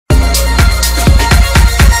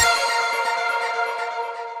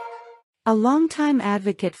A longtime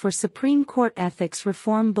advocate for Supreme Court ethics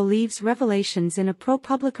reform believes revelations in a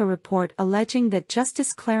ProPublica report alleging that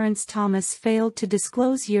Justice Clarence Thomas failed to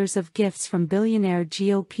disclose years of gifts from billionaire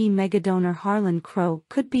GOP megadonor Harlan Crow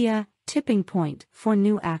could be a tipping point for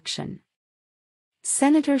new action.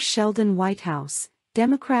 Senator Sheldon Whitehouse,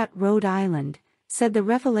 Democrat, Rhode Island, said the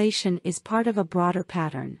revelation is part of a broader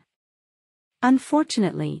pattern.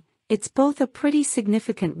 Unfortunately, it's both a pretty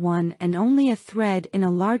significant one and only a thread in a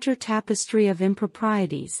larger tapestry of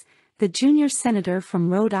improprieties, the junior senator from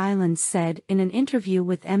Rhode Island said in an interview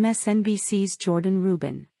with MSNBC's Jordan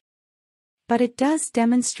Rubin. But it does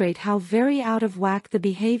demonstrate how very out of whack the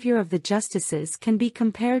behavior of the justices can be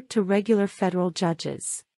compared to regular federal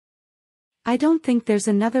judges. I don't think there's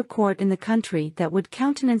another court in the country that would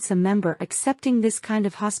countenance a member accepting this kind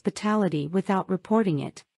of hospitality without reporting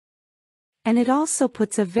it. And it also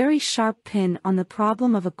puts a very sharp pin on the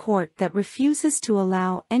problem of a court that refuses to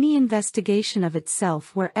allow any investigation of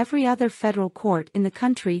itself, where every other federal court in the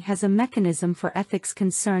country has a mechanism for ethics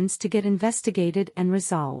concerns to get investigated and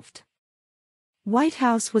resolved.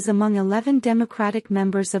 Whitehouse was among 11 Democratic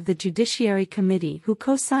members of the Judiciary Committee who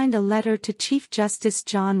co-signed a letter to Chief Justice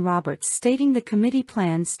John Roberts stating the committee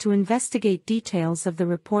plans to investigate details of the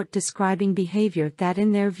report describing behavior that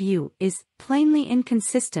in their view is plainly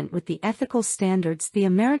inconsistent with the ethical standards the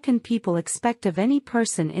American people expect of any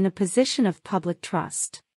person in a position of public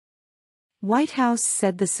trust. Whitehouse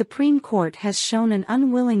said the Supreme Court has shown an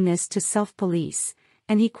unwillingness to self-police,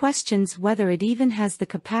 and he questions whether it even has the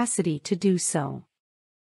capacity to do so.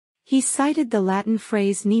 He cited the Latin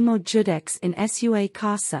phrase nemo judex in sua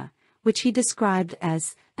causa, which he described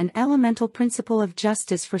as an elemental principle of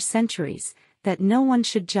justice for centuries, that no one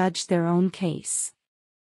should judge their own case.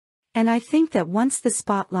 And I think that once the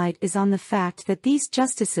spotlight is on the fact that these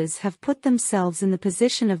justices have put themselves in the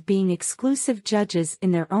position of being exclusive judges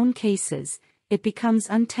in their own cases, it becomes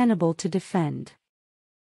untenable to defend.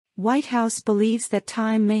 Whitehouse believes that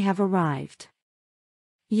time may have arrived.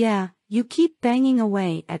 Yeah, you keep banging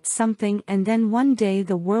away at something and then one day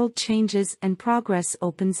the world changes and progress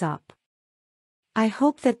opens up. I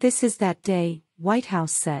hope that this is that day,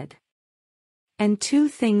 Whitehouse said. And two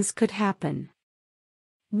things could happen.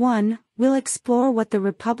 One, we'll explore what the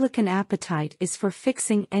Republican appetite is for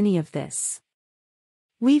fixing any of this.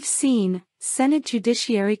 We've seen Senate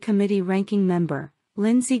Judiciary Committee ranking member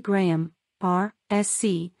Lindsey Graham,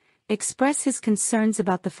 R.S.C., express his concerns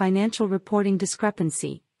about the financial reporting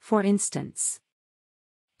discrepancy, for instance.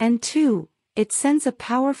 And two, it sends a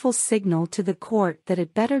powerful signal to the court that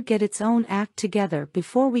it better get its own act together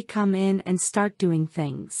before we come in and start doing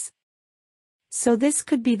things. So this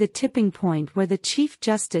could be the tipping point where the Chief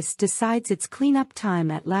Justice decides it's cleanup time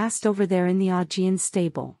at last over there in the Augean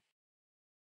stable.